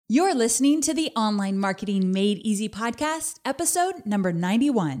You're listening to the Online Marketing Made Easy podcast, episode number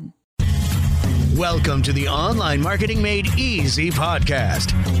 91. Welcome to the Online Marketing Made Easy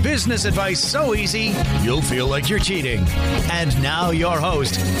podcast. Business advice so easy, you'll feel like you're cheating. And now your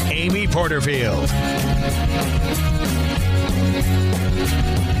host, Amy Porterfield.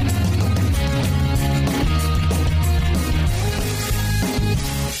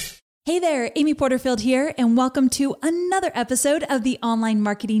 Hey there, Amy Porterfield here, and welcome to another episode of the Online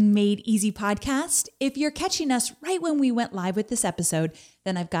Marketing Made Easy podcast. If you're catching us right when we went live with this episode,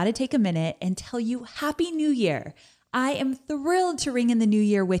 then I've got to take a minute and tell you Happy New Year. I am thrilled to ring in the new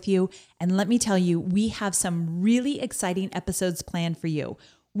year with you, and let me tell you, we have some really exciting episodes planned for you.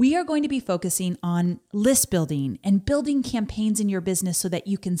 We are going to be focusing on list building and building campaigns in your business so that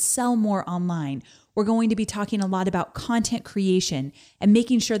you can sell more online. We're going to be talking a lot about content creation and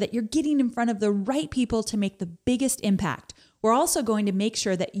making sure that you're getting in front of the right people to make the biggest impact. We're also going to make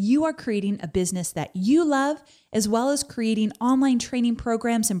sure that you are creating a business that you love, as well as creating online training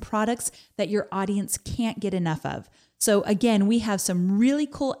programs and products that your audience can't get enough of. So again, we have some really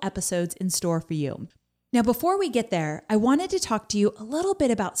cool episodes in store for you. Now, before we get there, I wanted to talk to you a little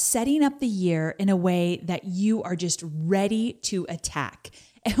bit about setting up the year in a way that you are just ready to attack.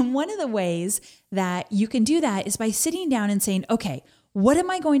 And one of the ways that you can do that is by sitting down and saying, okay, what am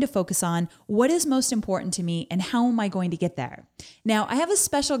I going to focus on? What is most important to me? And how am I going to get there? Now, I have a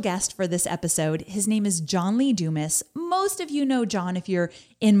special guest for this episode. His name is John Lee Dumas. Most of you know John if you're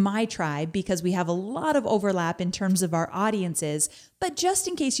in my tribe because we have a lot of overlap in terms of our audiences. But just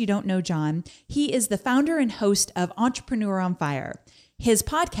in case you don't know John, he is the founder and host of Entrepreneur on Fire. His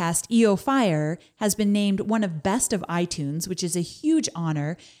podcast, EO Fire, has been named one of Best of iTunes, which is a huge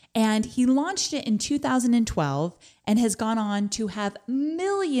honor. And he launched it in 2012 and has gone on to have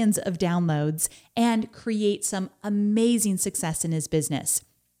millions of downloads and create some amazing success in his business.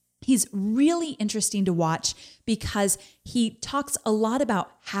 He's really interesting to watch because he talks a lot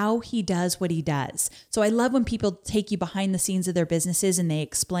about how he does what he does. So I love when people take you behind the scenes of their businesses and they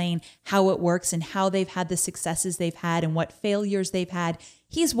explain how it works and how they've had the successes they've had and what failures they've had.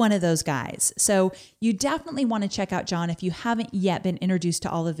 He's one of those guys. So you definitely want to check out John if you haven't yet been introduced to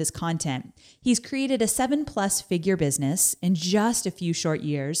all of his content. He's created a 7+ figure business in just a few short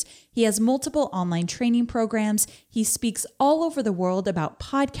years. He has multiple online training programs. He speaks all over the world about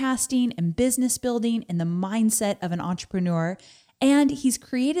podcasting and business building and the mindset of an entrepreneur. And he's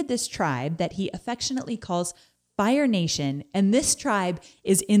created this tribe that he affectionately calls Fire Nation, and this tribe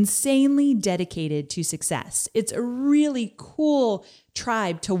is insanely dedicated to success. It's a really cool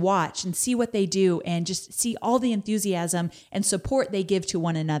tribe to watch and see what they do and just see all the enthusiasm and support they give to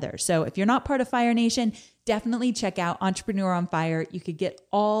one another. So if you're not part of Fire Nation, definitely check out Entrepreneur on Fire. You could get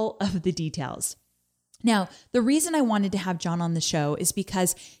all of the details. Now, the reason I wanted to have John on the show is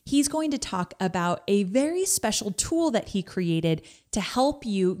because he's going to talk about a very special tool that he created to help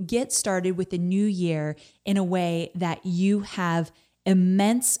you get started with the new year in a way that you have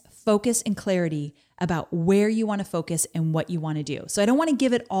immense focus and clarity about where you want to focus and what you want to do. So I don't want to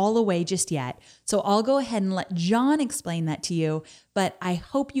give it all away just yet. So I'll go ahead and let John explain that to you, but I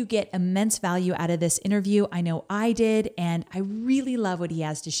hope you get immense value out of this interview. I know I did, and I really love what he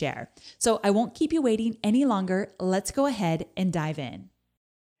has to share. So I won't keep you waiting any longer. Let's go ahead and dive in.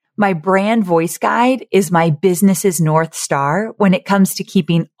 My brand voice guide is my business's North Star when it comes to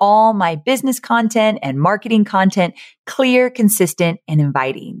keeping all my business content and marketing content clear, consistent, and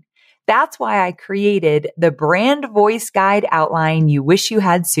inviting. That's why I created the Brand Voice Guide Outline You Wish You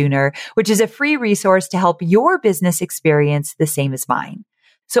Had Sooner, which is a free resource to help your business experience the same as mine.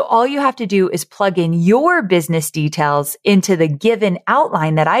 So all you have to do is plug in your business details into the given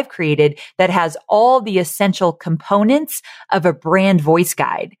outline that I've created that has all the essential components of a brand voice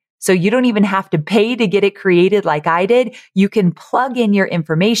guide. So you don't even have to pay to get it created like I did. You can plug in your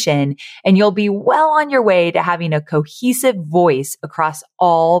information and you'll be well on your way to having a cohesive voice across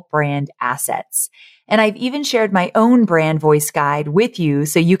all brand assets. And I've even shared my own brand voice guide with you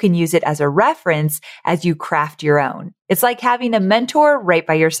so you can use it as a reference as you craft your own. It's like having a mentor right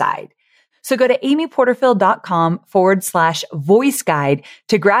by your side. So go to amyporterfield.com/voice guide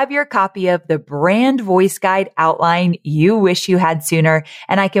to grab your copy of the Brand Voice Guide Outline You Wish You Had Sooner.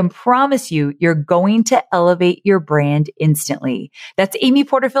 And I can promise you, you're going to elevate your brand instantly. That's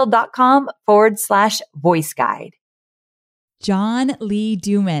amyporterfield.com/voice guide. John Lee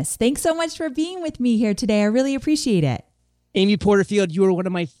Dumas, thanks so much for being with me here today. I really appreciate it. Amy Porterfield, you are one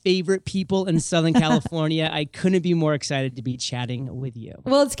of my favorite people in Southern California. I couldn't be more excited to be chatting with you.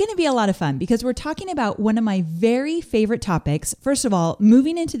 Well, it's going to be a lot of fun because we're talking about one of my very favorite topics. First of all,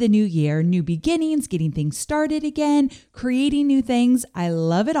 moving into the new year, new beginnings, getting things started again, creating new things. I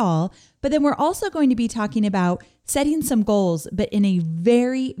love it all. But then we're also going to be talking about setting some goals, but in a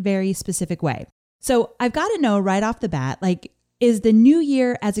very, very specific way. So I've got to know right off the bat, like, is the new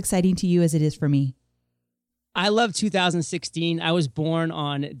year as exciting to you as it is for me? I love 2016. I was born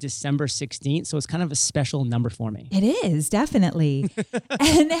on December 16th, so it's kind of a special number for me. It is, definitely.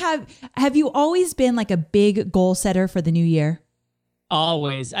 And have you always been like a big goal setter for the new year?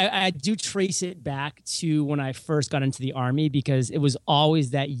 Always. I do trace it back to when I first got into the Army because it was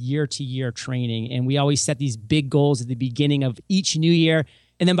always that year-to-year training, and we always set these big goals at the beginning of each new year.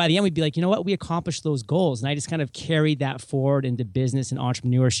 And then by the end, we'd be like, you know what? We accomplished those goals. And I just kind of carried that forward into business and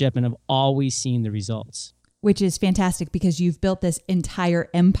entrepreneurship, and I've always seen the results. Which is fantastic because you've built this entire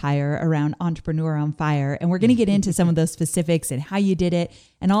empire around Entrepreneur on Fire. And we're going to get into some of those specifics and how you did it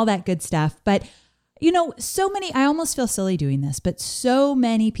and all that good stuff. But, you know, I almost feel silly doing this, but so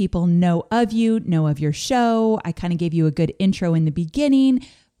many people know of you, know of your show. I kind of gave you a good intro in the beginning,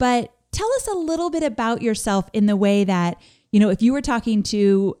 but tell us a little bit about yourself in the way that, you know, if you were talking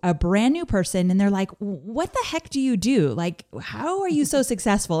to a brand new person and they're like, what the heck do you do? Like, how are you so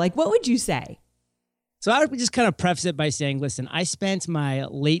successful? Like, what would you say? So I would just kind of preface it by saying, listen, I spent my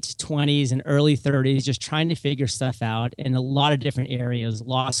late 20s and early 30s just trying to figure stuff out in a lot of different areas,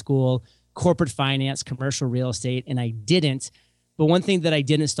 law school, corporate finance, commercial real estate, and I didn't. But one thing that I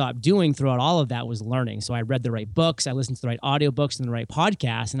didn't stop doing throughout all of that was learning. So I read the right books, I listened to the right audiobooks and the right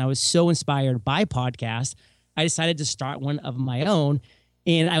podcasts, and I was so inspired by podcasts, I decided to start one of my own.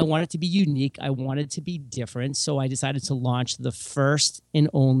 And I wanted to be unique. I wanted to be different. So I decided to launch the first and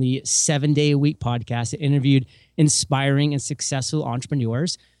only 7-day-a-week podcast that interviewed inspiring and successful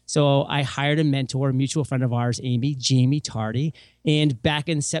entrepreneurs. So I hired a mentor, a mutual friend of ours, Jamie Tardy. And back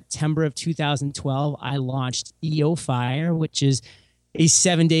in September of 2012, I launched EO Fire, which is a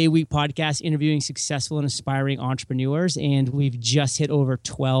 7-day-a-week podcast interviewing successful and inspiring entrepreneurs. And we've just hit over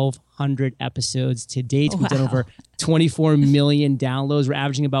 1,200 episodes to date. We've done over 24 million downloads. We're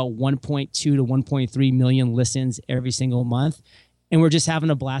averaging about 1.2 to 1.3 million listens every single month. And we're just having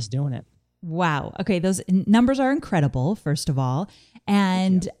a blast doing it. Wow. Okay. Those numbers are incredible, first of all.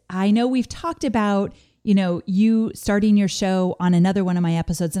 And I know we've talked about, you know, you starting your show on another one of my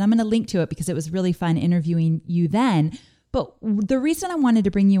episodes, and I'm going to link to it because it was really fun interviewing you then. But the reason I wanted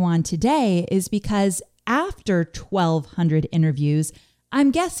to bring you on today is because after 1,200 interviews,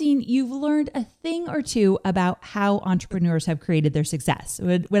 I'm guessing you've learned a thing or two about how entrepreneurs have created their success.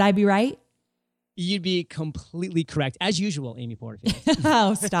 Would I be right? You'd be completely correct, as usual, Amy Porterfield.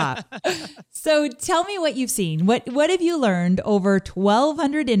 Oh, stop. So tell me what you've seen. What have you learned over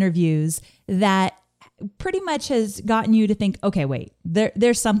 1,200 interviews that pretty much has gotten you to think, okay, wait,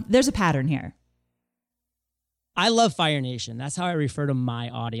 there's a pattern here? I love Fire Nation. That's how I refer to my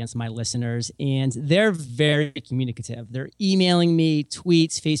audience, my listeners, and they're very communicative. They're emailing me,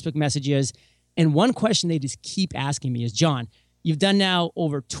 tweets, Facebook messages, and one question they just keep asking me is, John, you've done now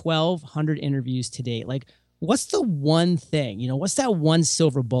over 1,200 interviews to date. Like, what's the one thing, what's that one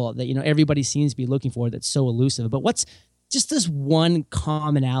silver bullet that, everybody seems to be looking for that's so elusive, but what's just this one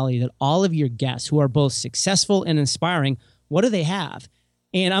commonality that all of your guests who are both successful and inspiring, what do they have?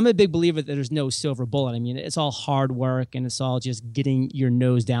 And I'm a big believer that there's no silver bullet. I mean, it's all hard work and it's all just getting your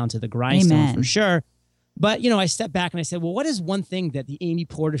nose down to the grindstone. Amen. For sure. But, I stepped back and I said, well, what is one thing that the Amy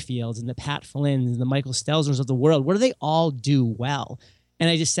Porterfields and the Pat Flynn's and the Michael Stelzners of the world, what do they all do well? And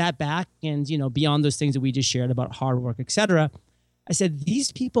I just sat back and, beyond those things that we just shared about hard work, et cetera, I said,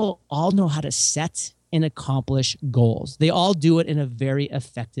 these people all know how to set and accomplish goals. They all do it in a very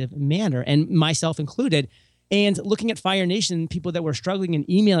effective manner, and myself included. And looking at Fire Nation, people that were struggling and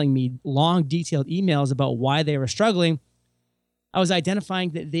emailing me long, detailed emails about why they were struggling, I was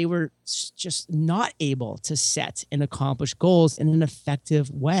identifying that they were just not able to set and accomplish goals in an effective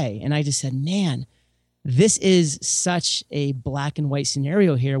way. And I just said, man, this is such a black and white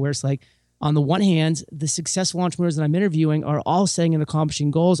scenario here where it's like, on the one hand, the successful entrepreneurs that I'm interviewing are all setting and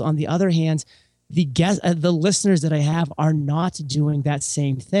accomplishing goals. On the other hand, the listeners that I have are not doing that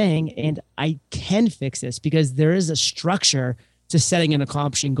same thing. And I can fix this because there is a structure to setting and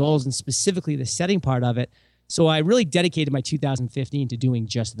accomplishing goals, and specifically the setting part of it. So I really dedicated my 2015 to doing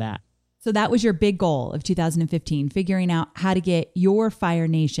just that. So that was your big goal of 2015, figuring out how to get your Fire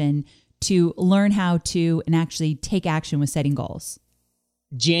Nation to learn how to and actually take action with setting goals.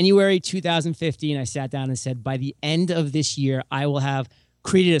 January 2015, I sat down and said, by the end of this year, I will have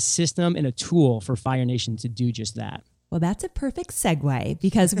created a system and a tool for Fire Nation to do just that. Well, that's a perfect segue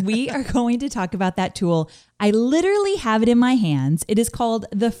because we are going to talk about that tool. I literally have it in my hands. It is called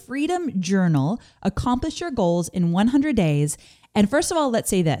the Freedom Journal, Accomplish Your Goals in 100 Days. And first of all, let's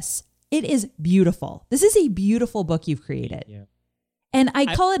say this. It is beautiful. This is a beautiful book you've created. Yeah. And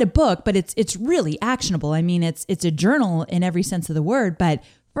I call it a book, but it's really actionable. I mean, it's a journal in every sense of the word. But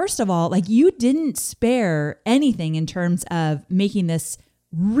first of all, like you didn't spare anything in terms of making this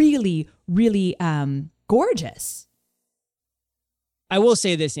really, really gorgeous. I will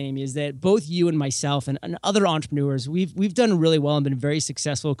say this, Amy, is that both you and myself and other entrepreneurs, we've done really well and been very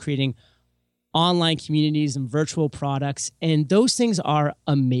successful creating online communities and virtual products. And those things are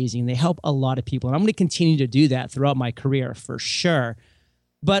amazing. They help a lot of people. And I'm going to continue to do that throughout my career for sure.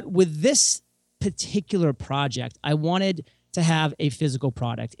 But with this particular project, I wanted to have a physical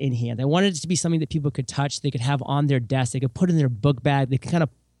product in hand. I wanted it to be something that people could touch, they could have on their desk, they could put in their book bag, they could kind of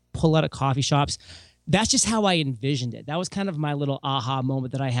pull out of coffee shops. That's just how I envisioned it. That was kind of my little aha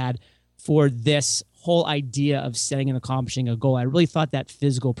moment that I had for this whole idea of setting and accomplishing a goal. I really thought that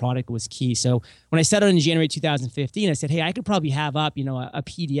physical product was key. So when I set out in January 2015, I said, hey, I could probably have up, a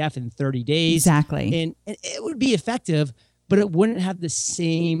PDF in 30 days. Exactly. And it would be effective, but it wouldn't have the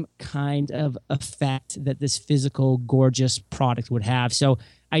same kind of effect that this physical, gorgeous product would have. So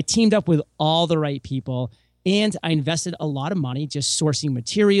I teamed up with all the right people and I invested a lot of money just sourcing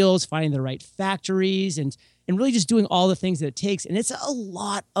materials, finding the right factories, and really just doing all the things that it takes. And it's a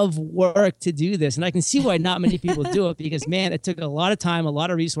lot of work to do this. And I can see why not many people do it because, man, it took a lot of time, a lot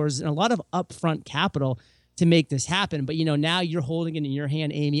of resources, and a lot of upfront capital to make this happen. But, now you're holding it in your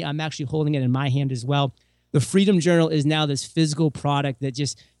hand, Amy. I'm actually holding it in my hand as well. The Freedom Journal is now this physical product that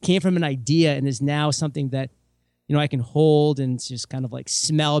just came from an idea and is now something that I can hold and just kind of like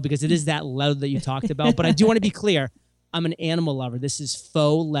smell because it is that leather that you talked about. But I do want to be clear. I'm an animal lover. This is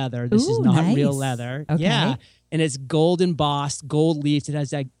faux leather. This is not nice. Real leather. Okay. Yeah. And it's gold embossed, gold leafed. It has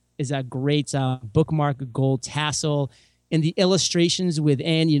that great bookmark gold tassel. And the illustrations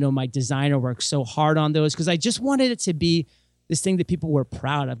within, my designer worked so hard on those because I just wanted it to be this thing that people were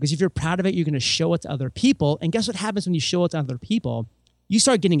proud of. Because if you're proud of it, you're going to show it to other people. And guess what happens when you show it to other people? You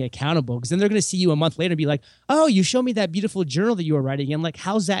start getting accountable because then they're going to see you a month later and be like, oh, you showed me that beautiful journal that you were writing. And like,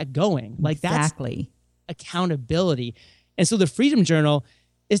 how's that going? Like exactly. That's accountability. And so the Freedom Journal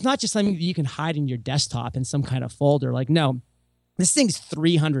is not just something that you can hide in your desktop in some kind of folder. Like, no, this thing's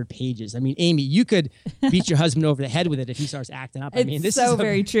 300 pages. I mean, Amy, you could beat your husband over the head with it if he starts acting up. This is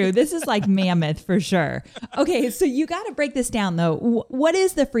very true. This is like mammoth for sure. Okay, so you got to break this down though. What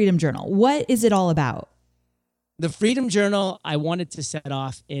is the Freedom Journal? What is it all about? The Freedom Journal, I wanted to set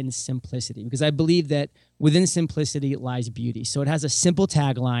off in simplicity because I believe that within simplicity lies beauty. So it has a simple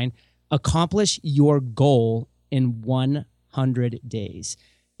tagline, accomplish your goal in 100 days.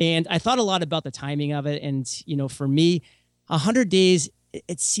 And I thought a lot about the timing of it. And, for me, 100 days,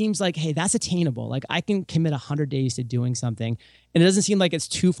 it seems like, hey, that's attainable. Like I can commit 100 days to doing something. And it doesn't seem like it's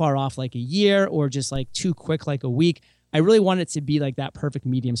too far off like a year or just like too quick like a week. I really want it to be like that perfect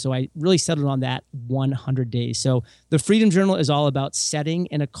medium. So I really settled on that 100 days. So the Freedom Journal is all about setting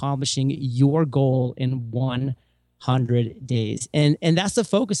and accomplishing your goal in 100 days. And that's the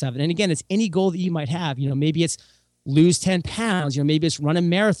focus of it. And again, it's any goal that you might have. Maybe it's lose 10 pounds, maybe it's run a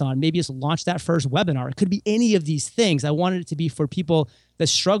marathon, maybe it's launch that first webinar. It could be any of these things. I wanted it to be for people that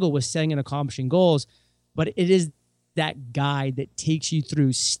struggle with setting and accomplishing goals, but it is that guide that takes you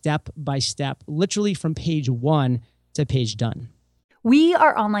through step by step, literally from page 1 to page done. We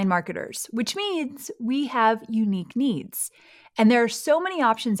are online marketers, which means we have unique needs. And there are so many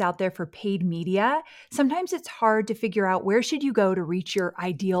options out there for paid media. Sometimes it's hard to figure out where should you go to reach your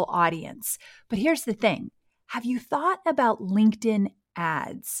ideal audience. But here's the thing. Have you thought about LinkedIn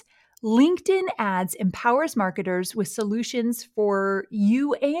ads? LinkedIn ads empowers marketers with solutions for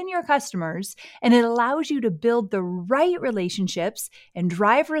you and your customers, and it allows you to build the right relationships and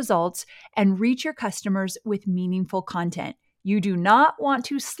drive results and reach your customers with meaningful content. You do not want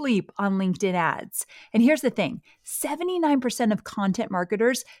to sleep on LinkedIn ads. And here's the thing, 79% of content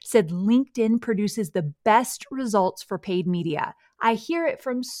marketers said LinkedIn produces the best results for paid media. I hear it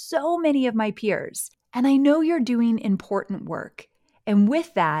from so many of my peers. And I know you're doing important work. And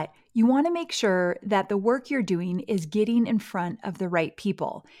with that, you want to make sure that the work you're doing is getting in front of the right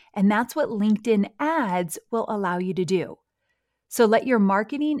people. And that's what LinkedIn ads will allow you to do. So let your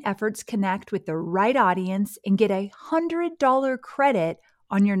marketing efforts connect with the right audience and get a $100 credit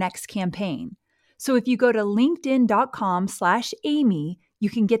on your next campaign. So if you go to linkedin.com/Amy, you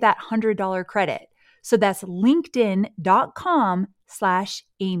can get that $100 credit. So that's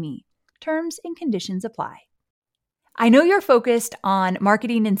linkedin.com/Amy. Terms and conditions apply. I know you're focused on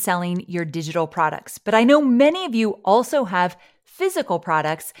marketing and selling your digital products, but I know many of you also have physical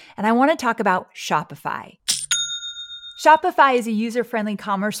products, and I want to talk about Shopify. Shopify is a user-friendly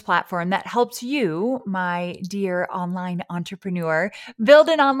commerce platform that helps you, my dear online entrepreneur, build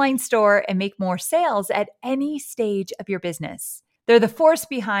an online store and make more sales at any stage of your business. They're the force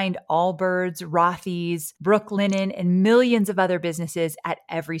behind Allbirds, Rothy's, Brooklinen, and millions of other businesses at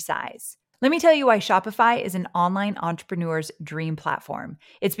every size. Let me tell you why Shopify is an online entrepreneur's dream platform.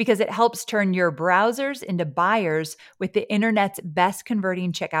 It's because it helps turn your browsers into buyers with the internet's best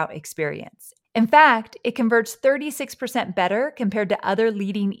converting checkout experience. In fact, it converts 36% better compared to other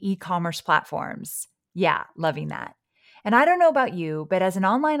leading e-commerce platforms. Yeah, loving that. And I don't know about you, but as an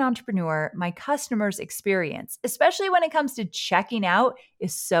online entrepreneur, my customers' experience, especially when it comes to checking out,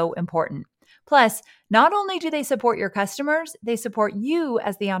 is so important. Plus, not only do they support your customers, they support you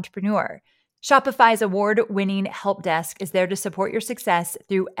as the entrepreneur. Shopify's award-winning help desk is there to support your success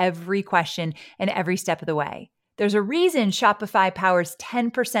through every question and every step of the way. There's a reason Shopify powers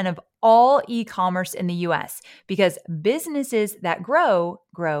 10% of all e-commerce in the US, because businesses that grow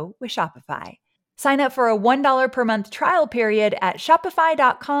with Shopify. Sign up for a $1 per month trial period at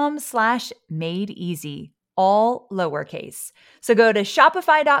shopify.com/madeeasy, all lowercase. So go to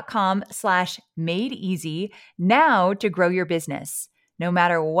shopify.com/madeeasy now to grow your business, no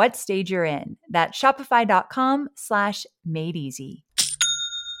matter what stage you're in. That's shopify.com/madeeasy.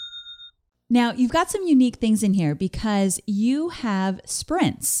 Now, you've got some unique things in here because you have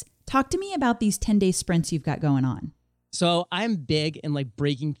sprints. Talk to me about these 10-day sprints you've got going on. So I'm big in like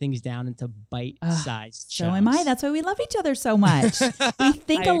breaking things down into bite-sized chunks. So am I. That's why we love each other so much. We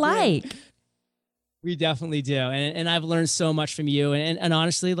think alike. We definitely do. And I've learned so much from you. And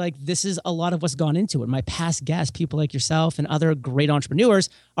honestly, like this is a lot of what's gone into it. My past guests, people like yourself and other great entrepreneurs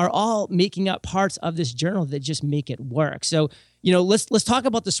are all making up parts of this journal that just make it work. So, let's talk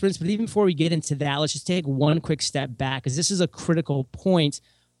about the sprints. But even before we get into that, let's just take one quick step back, because this is a critical point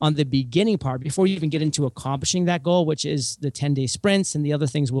on the beginning part before you even get into accomplishing that goal, which is the 10-day sprints and the other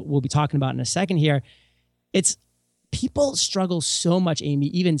things we'll be talking about in a second here. It's people struggle so much, Amy,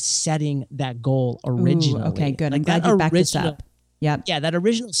 even setting that goal originally. Ooh, okay, good. Like I'm glad you backed this up. Yep. Yeah, that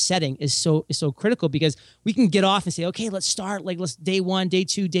original setting is so critical, because we can get off and say, okay, let's start, let's day 1, day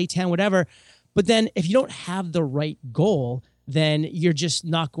 2, day 10, whatever. But then if you don't have the right goal, then you're just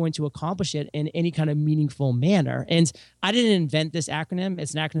not going to accomplish it in any kind of meaningful manner. And I didn't invent this acronym.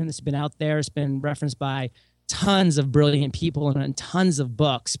 It's an acronym that's been out there. It's been referenced by tons of brilliant people and tons of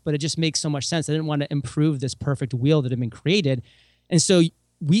books, but it just makes so much sense. I didn't want to improve this perfect wheel that had been created. And so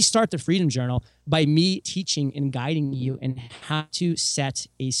we start the Freedom Journal by me teaching and guiding you in how to set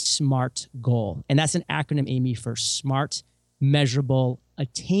a SMART goal. And that's an acronym, Amy, for SMART, measurable,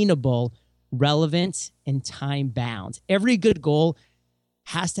 attainable, relevant, and time bound. Every good goal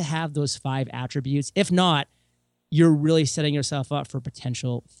has to have those 5 attributes. If not, you're really setting yourself up for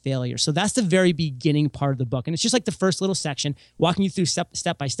potential failure. So that's the very beginning part of the book. And it's just like the first little section, walking you through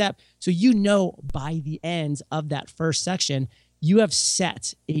step by step. So by the end of that first section, you have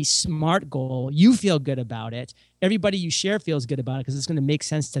set a SMART goal. You feel good about it. Everybody you share feels good about it, because it's going to make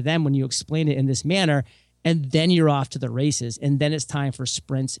sense to them when you explain it in this manner. And then you're off to the races. And then it's time for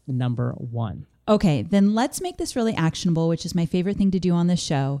sprint number 1. Okay, then let's make this really actionable, which is my favorite thing to do on this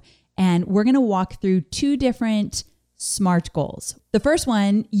show. And we're going to walk through 2 different SMART goals. The first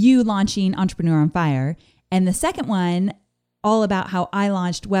one, you launching Entrepreneur on Fire. And the second one, all about how I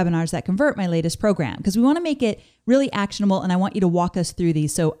launched Webinars That Convert, my latest program. Because we want to make it really actionable. And I want you to walk us through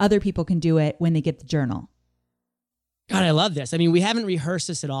these so other people can do it when they get the journal. God, I love this. I mean, we haven't rehearsed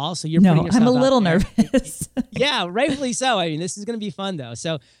this at all, so you're putting yourself I'm a little nervous. Yeah, rightfully so. I mean, this is going to be fun, though.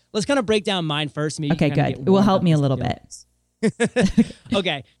 So let's kind of break down mine first. Maybe okay, good. It will help me a little bit.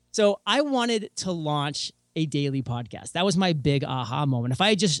 Okay, so I wanted to launch a daily podcast. That was my big aha moment. If I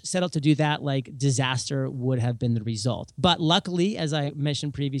had just set out to do that, like disaster would have been the result. But luckily, as I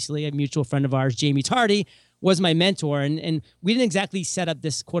mentioned previously, a mutual friend of ours, Jamie Tardy, was my mentor. And we didn't exactly set up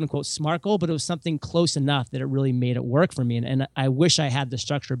this quote unquote SMART goal, but it was something close enough that it really made it work for me. And I wish I had the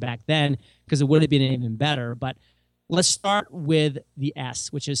structure back then, because it would have been even better. But let's start with the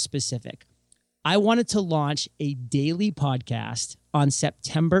S, which is specific. I wanted to launch a daily podcast on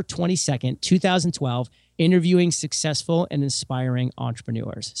September 22nd, 2012, interviewing successful and inspiring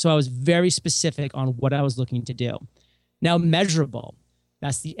entrepreneurs. So I was very specific on what I was looking to do. Now, measurable,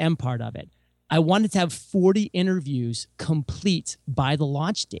 that's the M part of it. I wanted to have 40 interviews complete by the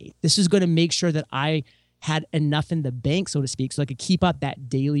launch date. This is going to make sure that I had enough in the bank, so to speak, so I could keep up that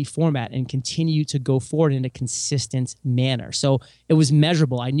daily format and continue to go forward in a consistent manner. So it was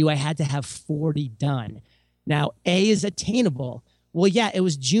measurable. I knew I had to have 40 done. Now, A is attainable. Well, yeah, it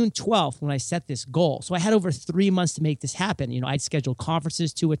was June 12th when I set this goal. So I had over 3 months to make this happen. I'd scheduled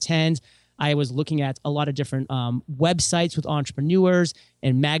conferences to attend. I was looking at a lot of different websites with entrepreneurs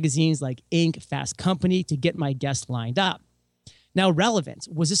and magazines like Inc., Fast Company to get my guests lined up. Now, relevance.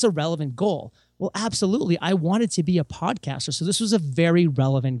 Was this a relevant goal? Well, absolutely. I wanted to be a podcaster. So this was a very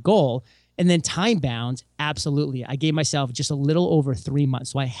relevant goal. And then time bound, absolutely. I gave myself just a little over 3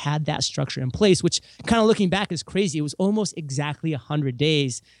 months. So I had that structure in place, which kind of looking back is crazy. It was almost exactly 100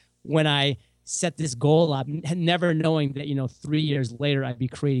 days when I set this goal up, never knowing that, 3 years later, I'd be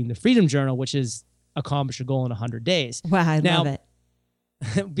creating the Freedom Journal, which is accomplish a goal in 100 days. Wow, I love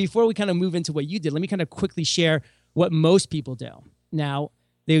it. Before we kind of move into what you did, let me kind of quickly share what most people do. Now,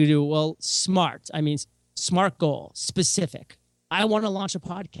 they do, well, SMART. SMART goal, specific. I want to launch a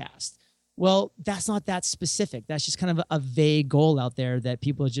podcast. Well, that's not that specific. That's just kind of a vague goal out there that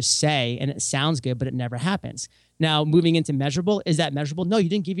people just say, and it sounds good, but it never happens. Now, moving into measurable, is that measurable? No, you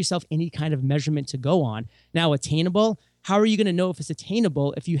didn't give yourself any kind of measurement to go on. Now, attainable, how are you going to know if it's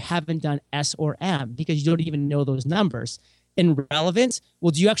attainable if you haven't done S or M because you don't even know those numbers? And relevance,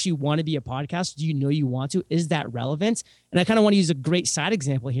 well, do you actually want to be a podcaster? Do you know you want to? Is that relevant? And I kind of want to use a great side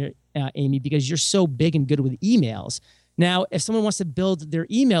example here, Amy, because you're so big and good with emails. Now, if someone wants to build their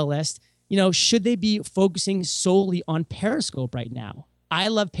email list, should they be focusing solely on Periscope right now? I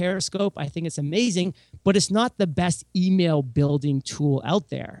love Periscope. I think it's amazing, but it's not the best email building tool out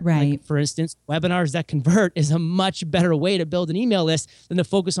there. Right. Like, for instance, Webinars That Convert is a much better way to build an email list than to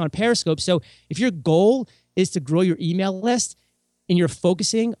focus on Periscope. So if your goal is to grow your email list and you're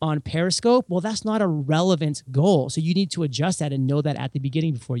focusing on Periscope, well, that's not a relevant goal. So you need to adjust that and know that at the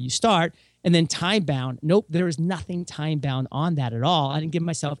beginning before you start. And then time bound, nope, there is nothing time bound on that at all. I didn't give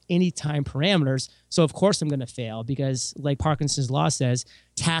myself any time parameters. So of course I'm going to fail because like Parkinson's law says,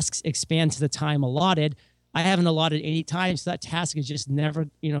 tasks expand to the time allotted. I haven't allotted any time. So that task is just never,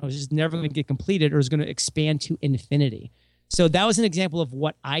 just never going to get completed or is going to expand to infinity. So that was an example of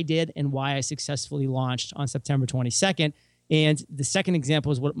what I did and why I successfully launched on September 22nd. And the second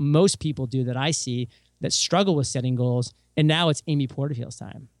example is what most people do that I see that struggle with setting goals. And now it's Amy Porterfield's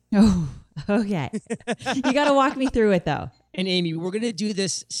time. Oh, okay. You got to walk me through it though. And Amy, we're going to do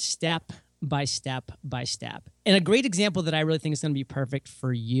this step by step by step. And a great example that I really think is going to be perfect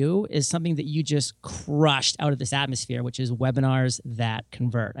for you is something that you just crushed out of this atmosphere, which is Webinars That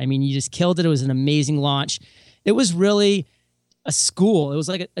Convert. You just killed it. It was an amazing launch. It was really a school. It was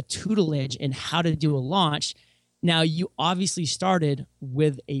like a tutelage in how to do a launch. Now, you obviously started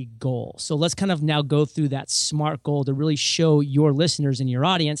with a goal. So let's kind of now go through that SMART goal to really show your listeners and your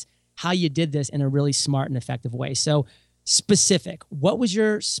audience how you did this in a really smart and effective way. So specific, what was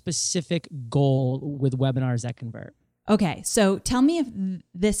your specific goal with Webinars That Convert? Okay, so tell me if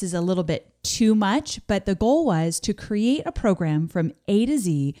this is a little bit too much, but the goal was to create a program from A to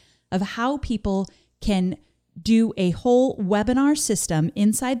Z of how people can do a whole webinar system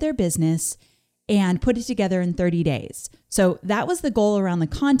inside their business and put it together in 30 days. So that was the goal around the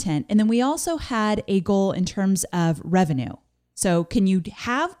content. And then we also had a goal in terms of revenue. So can you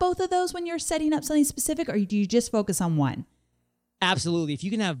have both of those when you're setting up something specific, or do you just focus on one? Absolutely. If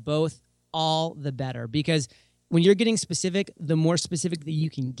you can have both, all the better. Because when you're getting specific, the more specific that you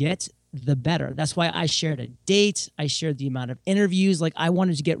can get, the better. That's why I shared a date. I shared the amount of interviews. Like I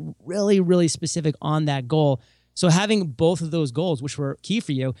wanted to get really, really specific on that goal. So having both of those goals, which were key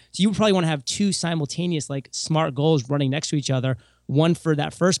for you, so you would probably want to have two simultaneous like SMART goals running next to each other, one for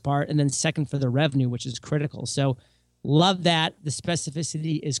that first part and then second for the revenue, which is critical. So love that. The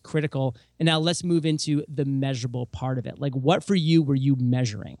specificity is critical. And now let's move into the measurable part of it. Like what for you were you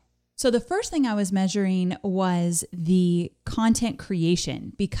measuring? So the first thing I was measuring was the content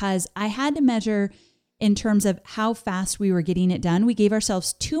creation because I had to measure in terms of how fast we were getting it done. We gave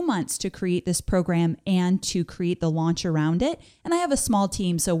ourselves 2 months to create this program and to create the launch around it. And I have a small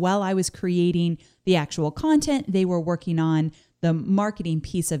team. So while I was creating the actual content, they were working on the marketing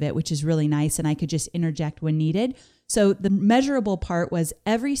piece of it, which is really nice. And I could just interject when needed. So the measurable part was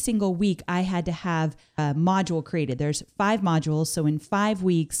every single week I had to have a module created. There's 5 modules. So in 5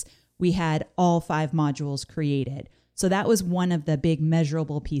 weeks, we had all 5 modules created. So that was one of the big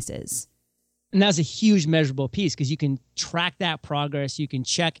measurable pieces. And that's a huge measurable piece because you can track that progress. You can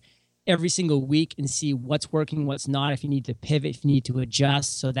check every single week and see what's working, what's not, if you need to pivot, if you need to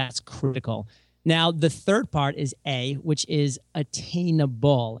adjust. So that's critical. Now, the third part is A, which is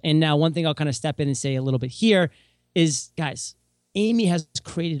attainable. And now one thing I'll kind of step in and say a little bit here is, guys, Amy has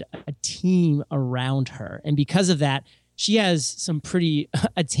created a team around her. And because of that, she has some pretty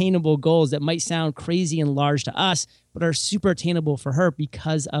attainable goals that might sound crazy and large to us, but are super attainable for her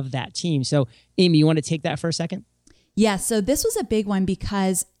because of that team. So Amy, you want to take that for a second? Yeah, so this was a big one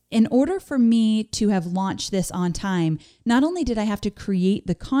because in order for me to have launched this on time, not only did I have to create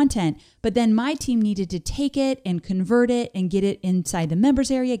the content, but then my team needed to take it and convert it and get it inside the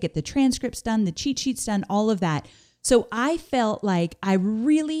members area, get the transcripts done, the cheat sheets done, all of that. So I felt like I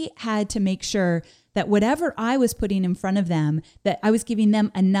really had to make sure that whatever I was putting in front of them, that I was giving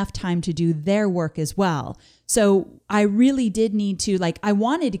them enough time to do their work as well. So I really did need to, I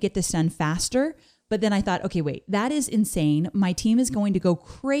wanted to get this done faster. But then I thought, okay, wait, that is insane. My team is going to go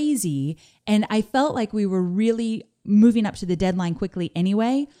crazy. And I felt like we were really moving up to the deadline quickly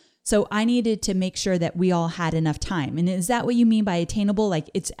anyway. So I needed to make sure that we all had enough time. And is that what you mean by attainable? Like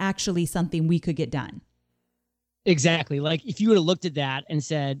it's actually something we could get done. Exactly. Like if you would have looked at that and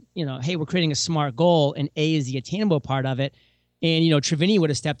said, hey, we're creating a SMART goal and A is the attainable part of it. And, Triveni would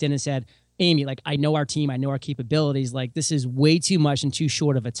have stepped in and said, Amy, I know our team, I know our capabilities. This is way too much and too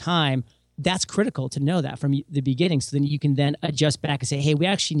short of a time. That's critical to know that from the beginning. So then you can then adjust back and say, hey, we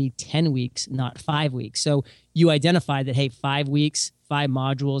actually need 10 weeks, not 5 weeks. So you identify that, hey, 5 weeks, 5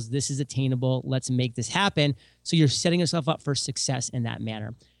 modules, this is attainable. Let's make this happen. So you're setting yourself up for success in that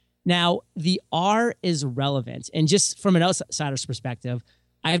manner. Now, the R is relevant. And just from an outsider's perspective,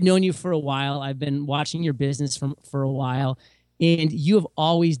 I've known you for a while. I've been watching your business for a while. And you have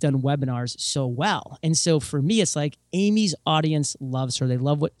always done webinars so well. And so for me, it's like Amy's audience loves her. They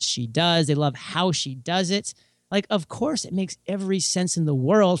love what she does. They love how she does it. Of course, it makes every sense in the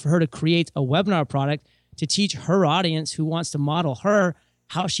world for her to create a webinar product to teach her audience who wants to model her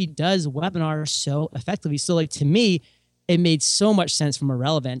how she does webinars so effectively. So to me, it made so much sense from a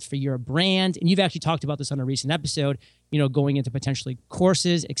relevance for your brand. And you've actually talked about this on a recent episode, going into potentially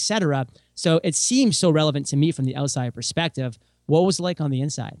courses, et cetera. So it seems so relevant to me from the outside perspective. What was it like on the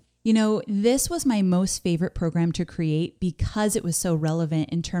inside? This was my most favorite program to create because it was so relevant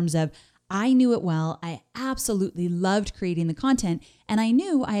in terms of I knew it well. I absolutely loved creating the content. And I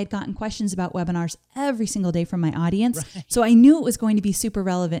knew I had gotten questions about webinars every single day from my audience. Right. So I knew it was going to be super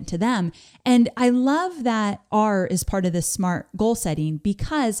relevant to them. And I love that R is part of this SMART goal setting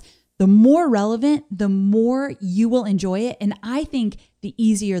because the more relevant, the more you will enjoy it. And I think the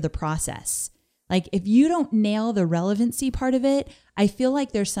easier the process. If you don't nail the relevancy part of it, I feel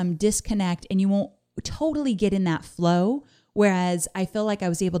like there's some disconnect and you won't totally get in that flow. Whereas I feel like I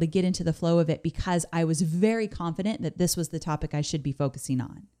was able to get into the flow of it because I was very confident that this was the topic I should be focusing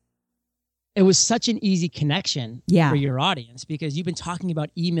on. It was such an easy connection for your audience because you've been talking about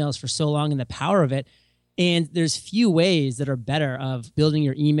emails for so long and the power of it. And there's few ways that are better of building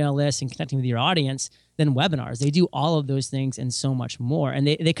your email list and connecting with your audience than webinars. They do all of those things and so much more. And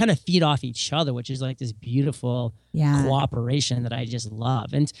they kind of feed off each other, which is this beautiful cooperation that I just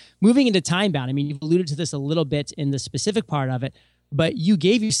love. And moving into time bound, you've alluded to this a little bit in the specific part of it, but you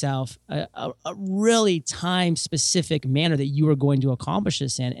gave yourself a really time specific manner that you were going to accomplish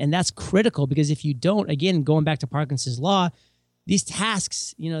this in. And that's critical because if you don't, again, going back to Parkinson's law, these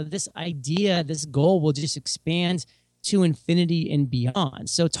tasks, this idea, this goal will just expand to infinity and beyond.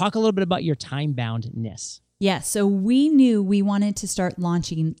 So talk a little bit about your time-boundness. Yeah, so we knew we wanted to start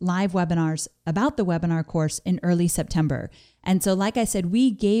launching live webinars about the webinar course in early September. And so like I said,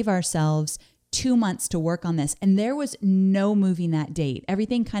 we gave ourselves 2 months to work on this and there was no moving that date.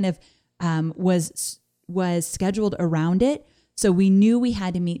 Everything kind of was scheduled around it. So we knew we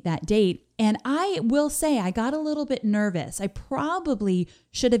had to meet that date. And I will say I got a little bit nervous. I probably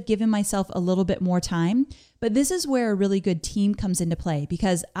should have given myself a little bit more time, but this is where a really good team comes into play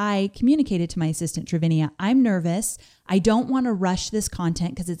because I communicated to my assistant, Travinia, I'm nervous. I don't want to rush this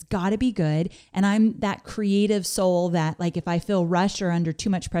content because it's got to be good. And I'm that creative soul that if I feel rushed or under too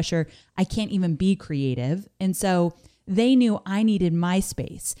much pressure, I can't even be creative. And so they knew I needed my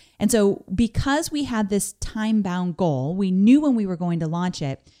space. And so because we had this time-bound goal, we knew when we were going to launch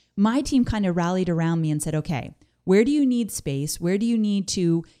it, my team kind of rallied around me and said, okay, where do you need space? Where do you need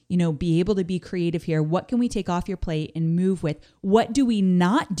to, be able to be creative here? What can we take off your plate and move with? What do we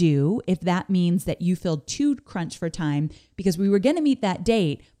not do if that means that you feel too crunched for time? Because we were going to meet that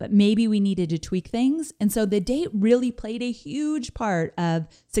date, but maybe we needed to tweak things. And so the date really played a huge part of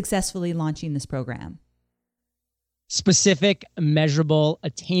successfully launching this program. Specific, measurable,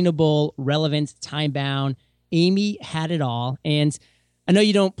 attainable, relevant, time-bound. Amy had it all. And I know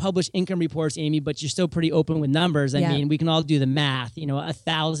you don't publish income reports, Amy, but you're still pretty open with numbers. I mean, we can all do the math.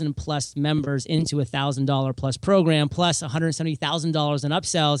 1,000 plus members into $1,000 plus program, plus $170,000 in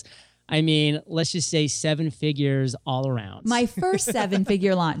upsells. I mean, let's just say 7 figures all around. My first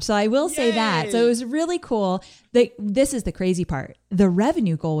 7-figure launch. So I will say that. So it was really cool. This is the crazy part. The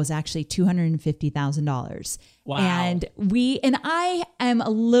revenue goal was actually $250,000. Wow. And I am a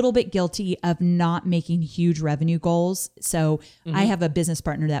little bit guilty of not making huge revenue goals. So I have a business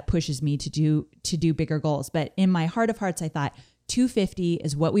partner that pushes me to do bigger goals. But in my heart of hearts, I thought 250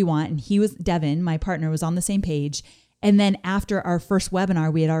 is what we want. And Devin, my partner, was on the same page. And then after our first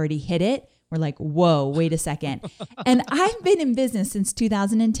webinar, we had already hit it. We're like, whoa, wait a second. And I've been in business since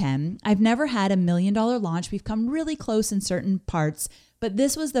 2010. I've never had $1 million launch. We've come really close in certain parts, but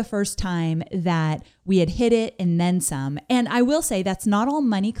this was the first time that we had hit it and then some. And I will say that's not all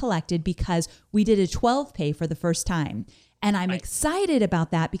money collected because we did a 12 pay for the first time. And I'm excited about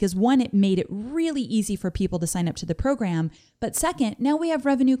that because one, it made it really easy for people to sign up to the program. But second, now we have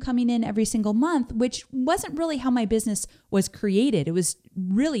revenue coming in every single month, which wasn't really how my business was created. It was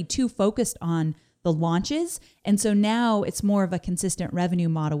really too focused on the launches. And so now it's more of a consistent revenue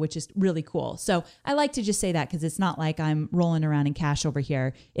model, which is really cool. So I like to just say that because it's not like I'm rolling around in cash over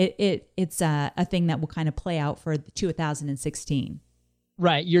here. It's a thing that will kind of play out for 2016.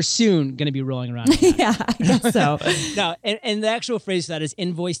 Right. You're soon going to be rolling around. Yeah, I guess so. No, and the actual phrase for that is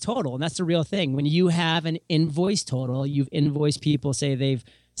invoice total. And that's the real thing. When you have an invoice total, you've invoiced people, say they've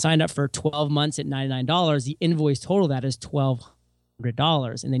signed up for 12 months at $99. The invoice total that is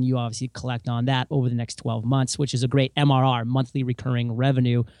 $1,200. And then you obviously collect on that over the next 12 months, which is a great MRR, monthly recurring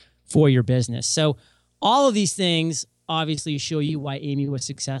revenue for your business. So all of these things obviously show you why Amy was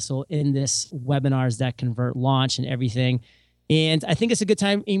successful in this Webinars That Convert launch and everything. And I think it's a good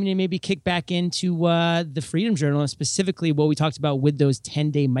time, Amy, to maybe kick back into the Freedom Journal and specifically what we talked about with those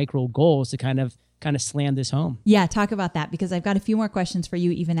 10-day micro goals to kind of slam this home. Yeah, talk about that because I've got a few more questions for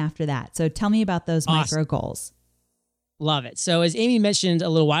you even after that. So tell me about those micro goals. Love it. So as Amy mentioned a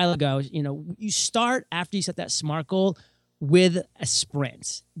little while ago, you start after you set that SMART goal with a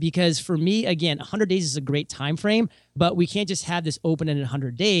sprint. Because for me, again, 100 days is a great time frame, but we can't just have this open in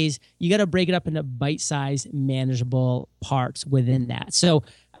 100 days. You got to break it up into bite-sized, manageable parts within that. So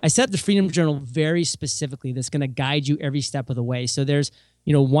I set the Freedom Journal very specifically that's going to guide you every step of the way. So there's,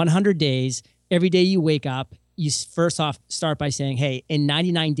 100 days. Every day you wake up, you first off start by saying, hey, in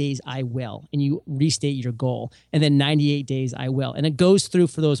 99 days, I will. And you restate your goal. And then 98 days, I will. And it goes through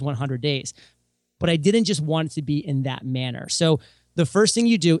for those 100 days. But I didn't just want it to be in that manner. So the first thing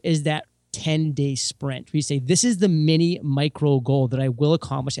you do is that 10-day sprint where you say, this is the mini micro goal that I will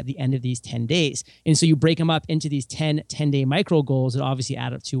accomplish at the end of these 10 days. And so you break them up into these 10-day micro goals that obviously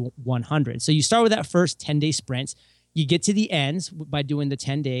add up to 100. So you start with that first 10-day sprint. You get to the ends by doing the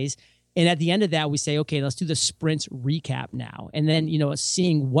 10 days. And at the end of that, we say, okay, let's do the sprint recap now. And then,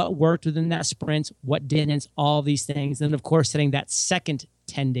 seeing what worked within that sprint, what didn't, all these things. And of course, setting that second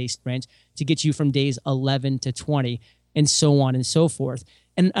 10-day sprint to get you from days 11 to 20 and so on and so forth.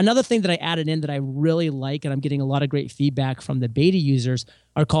 And another thing that I added in that I really like, and I'm getting a lot of great feedback from the beta users,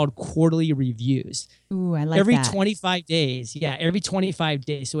 are called quarterly reviews. Ooh, I like every that. 25 days. Yeah, every 25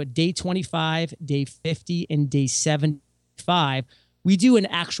 days. So at day 25, day 50, and day 75, we do an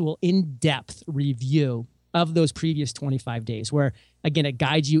actual in-depth review of those previous 25 days where, again, it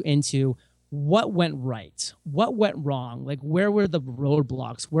guides you into what went right, what went wrong, like where were the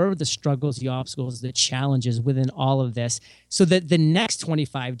roadblocks, where were the struggles, the obstacles, the challenges within all of this, so that the next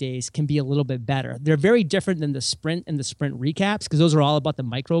 25 days can be a little bit better. They're very different than the sprint and the sprint recaps because those are all about the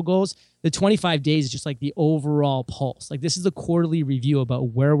micro goals. The 25 days is just like the overall pulse. Like this is a quarterly review about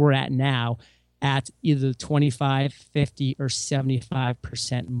where we're at now at either the 25, 50, or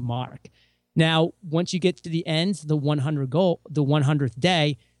 75% mark. Now, once you get to the end, the 100th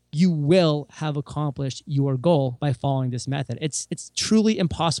day, you will have accomplished your goal by following this method. It's truly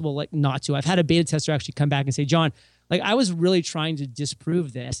impossible not to. I've had a beta tester actually come back and say, John, I was really trying to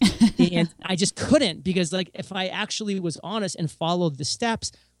disprove this and I just couldn't because if I actually was honest and followed the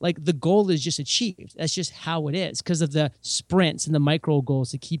steps, the goal is just achieved. That's just how it is because of the sprints and the micro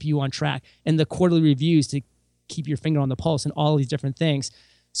goals to keep you on track and the quarterly reviews to keep your finger on the pulse and all these different things.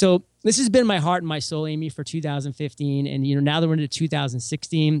 So this has been my heart and my soul, Amy, for 2015. And, now that we're into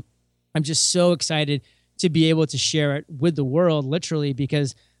 2016, I'm just so excited to be able to share it with the world, literally,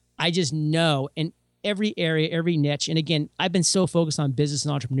 because I just know in every area, every niche. And again, I've been so focused on business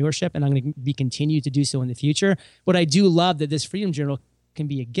and entrepreneurship, and I'm going to be continue to do so in the future. But I do love that this Freedom Journal can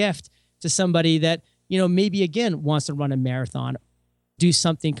be a gift to somebody that, maybe again wants to run a marathon, do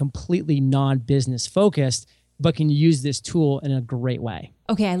something completely non-business focused, but can use this tool in a great way.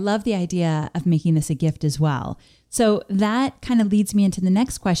 Okay, I love the idea of making this a gift as well. So that kind of leads me into the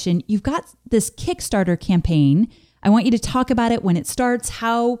next question. You've got this Kickstarter campaign I want you to talk about it when it starts.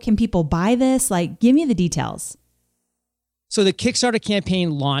 How can people buy this? Like, give me the details. So the Kickstarter campaign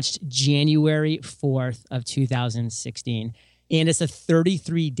launched January 4th of 2016, and it's a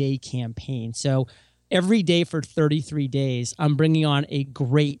 33-day campaign. So every day for 33 days, I'm bringing on a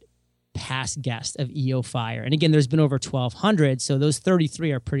great past guest of EO Fire. And again, there's been over 1,200, so those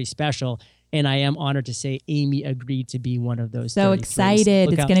 33 are pretty special. And I am honored to say Amy agreed to be one of those. So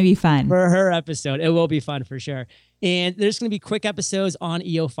excited. It's going to be fun. For her episode. It will be fun for sure. And there's going to be quick episodes on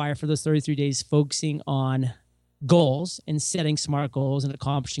EO Fire for those 33 days, focusing on goals and setting smart goals and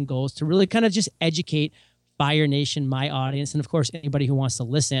accomplishing goals to really kind of just educate Fire Nation, my audience, and of course, anybody who wants to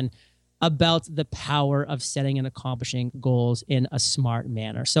listen about the power of setting and accomplishing goals in a smart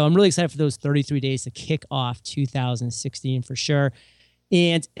manner. So I'm really excited for those 33 days to kick off 2016 for sure.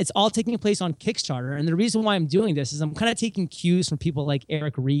 And it's all taking place on Kickstarter. And the reason why I'm doing this is I'm kind of taking cues from people like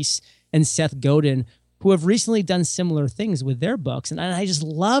Eric Ries and Seth Godin, who have recently done similar things with their books. And I just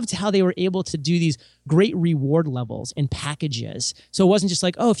loved how they were able to do these great reward levels and packages. So it wasn't just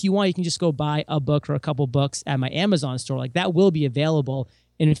like, oh, if you want, you can just go buy a book or a couple books at my Amazon store. Like that will be available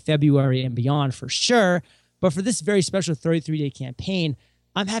in February and beyond for sure. But for this very special 33-day campaign,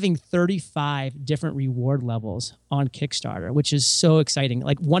 I'm having 35 different reward levels on Kickstarter, which is so exciting.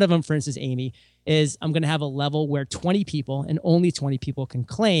 Like one of them, for instance, Amy, is I'm going to have a level where 20 people and only 20 people can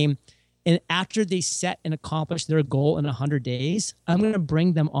claim. And after they set and accomplish their goal in 100 days, I'm going to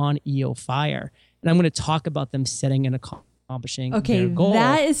bring them on EO Fire. And I'm going to talk about them setting and accomplishing their goal.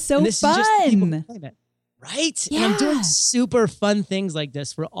 That is so fun. Right? Yeah. And I'm doing super fun things like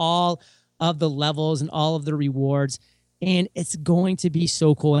this for all of the levels and all of the rewards. And it's going to be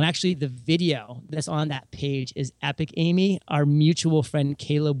so cool. And actually, the video that's on that page is epic, Amy. Our mutual friend,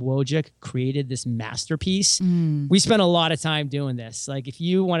 Caleb Wojcik, created this masterpiece. We spent a lot of time doing this. Like, if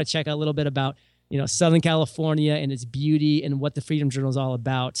you want to check out a little bit about, Southern California and its beauty and what the Freedom Journal is all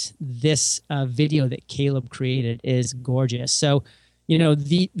about, this video that Caleb created is gorgeous. So,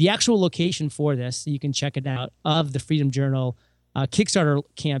 the actual location for this, you can check it out, of the Freedom Journal Kickstarter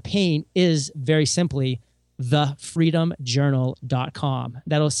campaign is very simply thefreedomjournal.com.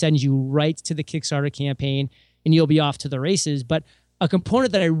 That'll send you right to the Kickstarter campaign and you'll be off to the races. But a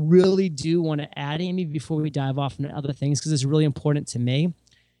component that I really do want to add, Amy, before we dive off into other things, because it's really important to me,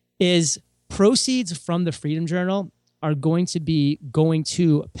 is proceeds from the Freedom Journal are going to be going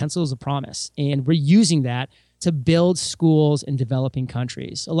to Pencils of Promise. And we're using that to build schools in developing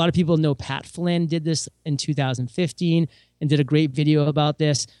countries. A lot of people know Pat Flynn did this in 2015 and did a great video about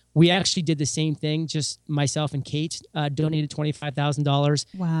this. We actually did the same thing, just myself and Kate donated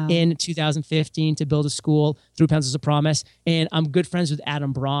 $25,000 in 2015 to build a school through Pencils of Promise. And I'm good friends with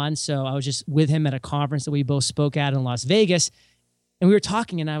Adam Braun, so I was just with him at a conference that we both spoke at in Las Vegas. And we were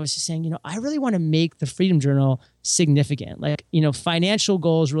talking, and I was just saying, I really want to make the Freedom Journal significant. Like, financial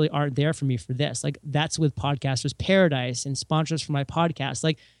goals really aren't there for me for this. Like, that's with Podcasters Paradise and sponsors for my podcast.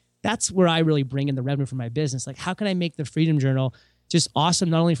 Like, that's where I really bring in the revenue for my business. Like, how can I make the Freedom Journal just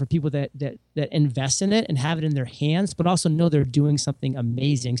awesome, not only for people that invest in it and have it in their hands, but also know they're doing something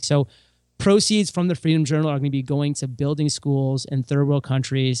amazing. So proceeds from the Freedom Journal are going to be going to building schools in third world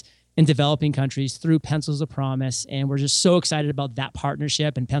countries, in developing countries, through Pencils of Promise. And we're just so excited about that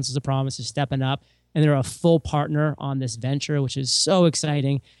partnership, and Pencils of Promise is stepping up, and they're a full partner on this venture, which is so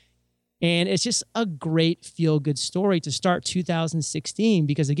exciting. And it's just a great feel-good story to start 2016,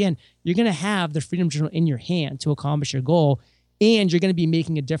 because again, you're going to have the Freedom Journal in your hand to accomplish your goal, and you're going to be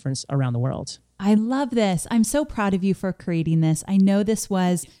making a difference around the world. I love this. I'm so proud of you for creating this. I know this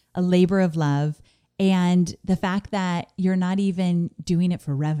was a labor of love. And the fact that you're not even doing it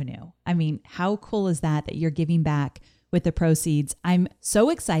for revenue. I mean, how cool is that you're giving back with the proceeds? I'm so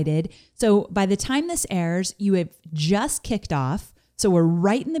excited. So by the time this airs, you have just kicked off. So we're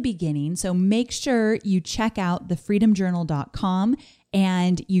right in the beginning. So make sure you check out thefreedomjournal.com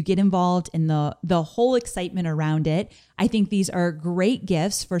and you get involved in the whole excitement around it. I think these are great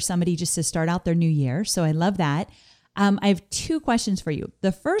gifts for somebody just to start out their new year. So I love that. I have two questions for you.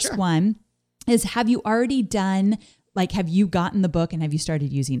 The first one is, have you already done, like, have you gotten the book and have you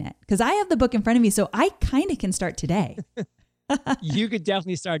started using it? Because I have the book in front of me, so I kind of can start today. You could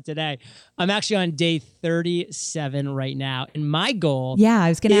definitely start today. I'm actually on day 37 right now. And my goal I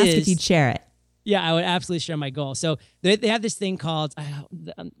was going to ask if you'd share it. Yeah, I would absolutely share my goal. So they have this thing called,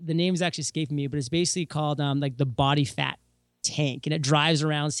 the name is actually escaping me, but it's basically called like the body fat tank. And it drives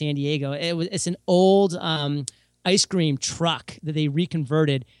around San Diego. It's an old ice cream truck that they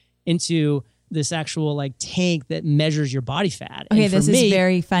reconverted into this actual like tank that measures your body fat. Okay, this is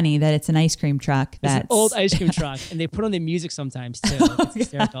very funny that it's an ice cream truck. It's an old ice cream truck, and they put on the music sometimes too. Like, it's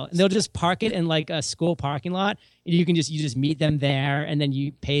hysterical. And they'll just park it in like a school parking lot. And you just meet them there, and then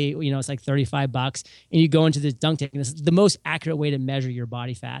you pay, it's like $35, and you go into this dunk tank. And this is the most accurate way to measure your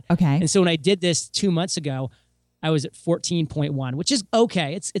body fat. Okay. And so when I did this 2 months ago, I was at 14.1, which is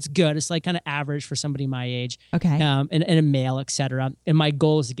okay. It's good. It's like kind of average for somebody my age. Okay. And a male, et cetera. And my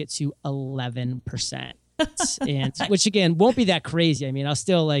goal is to get to 11%. And which again, won't be that crazy. I mean, I'll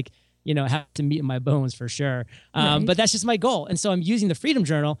still like, have to meet in my bones for sure. Right. But that's just my goal. And so I'm using the Freedom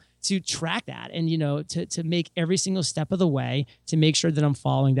Journal to track that and, to make every single step of the way, to make sure that I'm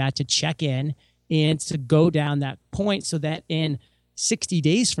following that, to check in and to go down that point so that in 60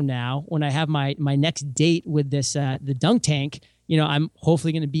 days from now, when I have my next date with this, the dunk tank, I'm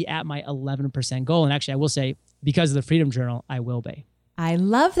hopefully going to be at my 11% goal. And actually I will say, because of the Freedom Journal, I will be. I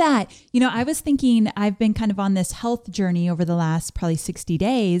love that. I was thinking I've been kind of on this health journey over the last probably 60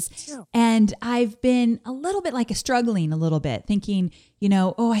 days. Yeah. And I've been a little bit struggling a little bit, thinking,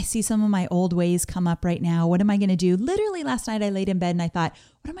 I see some of my old ways come up right now. What am I going to do? Literally last night I laid in bed and I thought,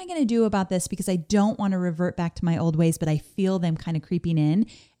 what am I going to do about this? Because I don't want to revert back to my old ways, but I feel them kind of creeping in.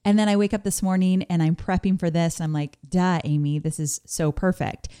 And then I wake up this morning and I'm prepping for this. And I'm like, duh, Amy, this is so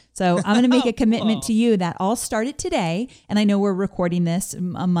perfect. So I'm going to make a commitment to you that I'll start it today. And I know we're recording this a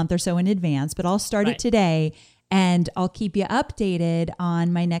month or so in advance, but I'll start it today. And I'll keep you updated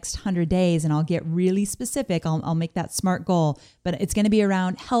on my next 100 days, and I'll get really specific. I'll make that SMART goal, but it's going to be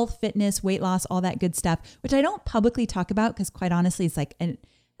around health, fitness, weight loss, all that good stuff, which I don't publicly talk about because quite honestly, it's like,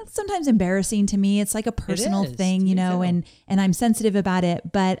 it's sometimes embarrassing to me. It's like a personal thing, and I'm sensitive about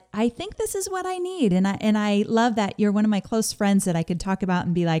it, but I think this is what I need. And I love that you're one of my close friends that I could talk about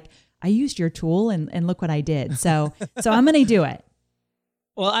and be like, I used your tool and look what I did. So I'm going to do it.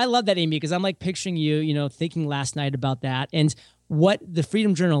 Well, I love that, Amy, because I'm like picturing you, thinking last night about that. And what the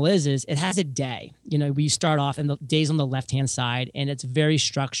Freedom Journal is it has a day. We start off and the day's on the left-hand side, and it's very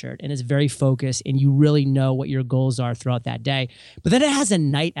structured and it's very focused, and you really know what your goals are throughout that day. But then it has a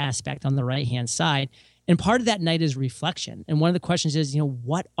night aspect on the right-hand side. And part of that night is reflection. And one of the questions is,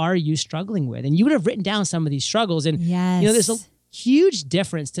 what are you struggling with? And you would have written down some of these struggles. And, yes. There's a huge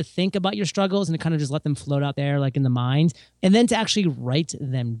difference to think about your struggles and to kind of just let them float out there like in the mind, and then to actually write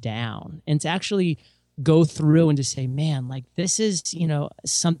them down and to actually go through and to say, man, like this is,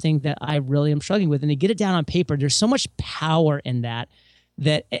 something that I really am struggling with. And to get it down on paper, there's so much power in that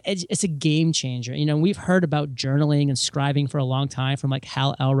it's a game changer. We've heard about journaling and scribing for a long time from like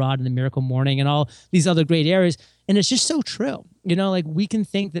Hal Elrod and the Miracle Morning and all these other great areas. And it's just so true. Like we can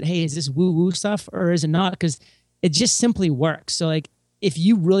think that, hey, is this woo-woo stuff or is it not? Because it just simply works. So like, if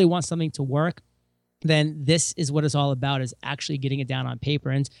you really want something to work, then this is what it's all about, is actually getting it down on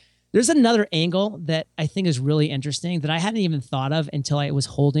paper. And there's another angle that I think is really interesting that I hadn't even thought of until I was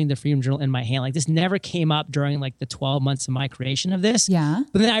holding the Freedom Journal in my hand. Like this never came up during like the 12 months of my creation of this. Yeah.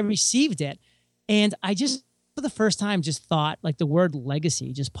 But then I received it, and I just, for the first time, just thought like the word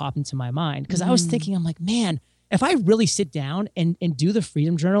legacy just popped into my mind. Because I was thinking, I'm like, man, if I really sit down and do the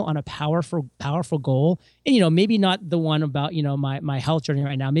Freedom Journal on a powerful goal, and maybe not the one about my health journey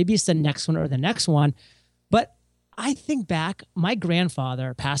right now, maybe it's the next one or the next one, but I think back, my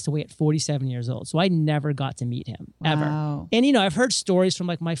grandfather passed away at 47 years old, so I never got to meet him ever. And I've heard stories from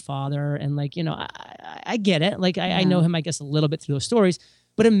like my father, and like I get it, like I know him, I guess, a little bit through those stories,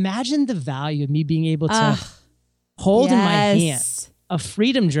 but imagine the value of me being able to hold in my hand a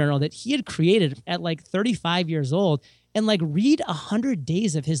Freedom Journal that he had created at like 35 years old, and like read 100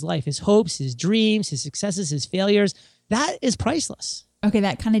 days of his life, his hopes, his dreams, his successes, his failures. That is priceless. Okay,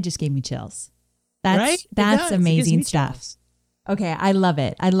 that kind of just gave me chills. Right? That's amazing stuff. Chills. Okay, I love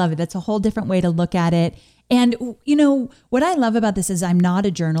it. That's a whole different way to look at it. And what I love about this is I'm not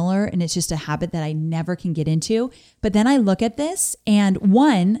a journaler, and it's just a habit that I never can get into. But then I look at this, and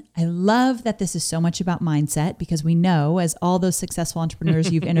one, I love that this is so much about mindset, because we know, as all those successful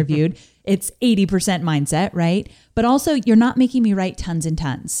entrepreneurs you've interviewed, it's 80% mindset, right? But also, you're not making me write tons and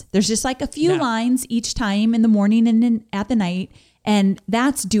tons. There's just like a few lines each time in the morning and at the night, and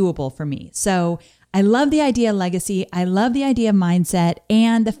that's doable for me. So I love the idea of legacy. I love the idea of mindset,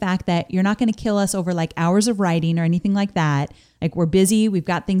 and the fact that you're not going to kill us over like hours of writing or anything like that. Like, we're busy, we've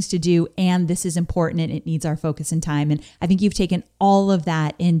got things to do, and this is important and it needs our focus and time. And I think you've taken all of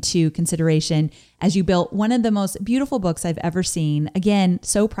that into consideration as you built one of the most beautiful books I've ever seen. Again,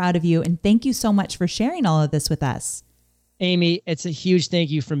 so proud of you. And thank you so much for sharing all of this with us. Amy, it's a huge thank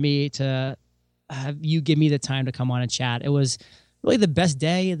you for me to have you give me the time to come on and chat. It was really the best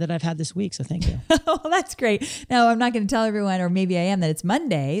day that I've had this week. So thank you. Well, that's great. Now, I'm not going to tell everyone, or maybe I am, that it's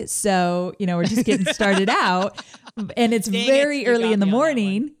Monday. So, we're just getting started out and it's very early in the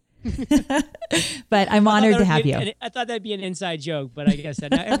morning. But I'm honored to have you. I thought that'd be an inside joke, but I guess that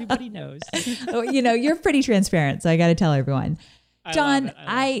now everybody knows. You're pretty transparent. So I got to tell everyone. John,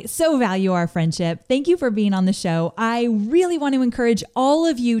 I so value our friendship. Thank you for being on the show. I really want to encourage all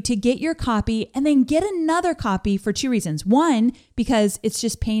of you to get your copy and then get another copy for two reasons. One, because it's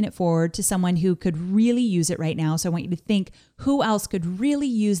just paying it forward to someone who could really use it right now. So I want you to think, who else could really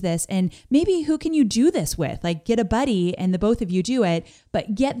use this? And maybe who can you do this with? Like, get a buddy and the both of you do it,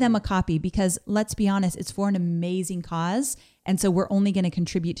 but get them a copy, because let's be honest, it's for an amazing cause. And so we're only going to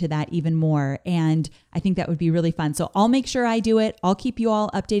contribute to that even more. And I think that would be really fun. So I'll make sure I do it. I'll keep you all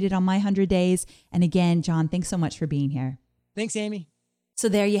updated on my 100 days. And again, John, thanks so much for being here. Thanks, Amy. So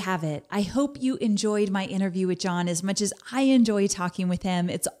there you have it. I hope you enjoyed my interview with John as much as I enjoy talking with him.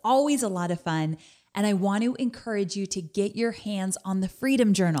 It's always a lot of fun. And I want to encourage you to get your hands on the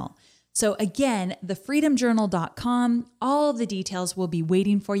Freedom Journal. So again, thefreedomjournal.com, all of the details will be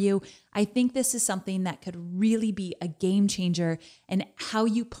waiting for you. I think this is something that could really be a game changer in how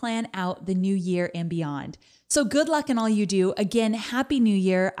you plan out the new year and beyond. So good luck in all you do. Again, Happy New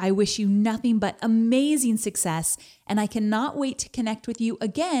Year. I wish you nothing but amazing success. And I cannot wait to connect with you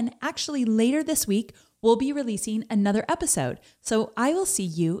again. Actually, later this week, we'll be releasing another episode. So I will see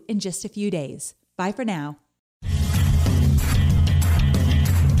you in just a few days. Bye for now.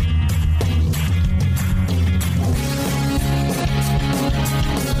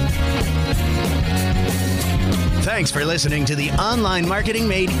 Thanks for listening to the Online Marketing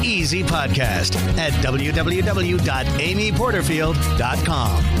Made Easy podcast at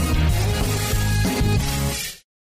www.amyporterfield.com.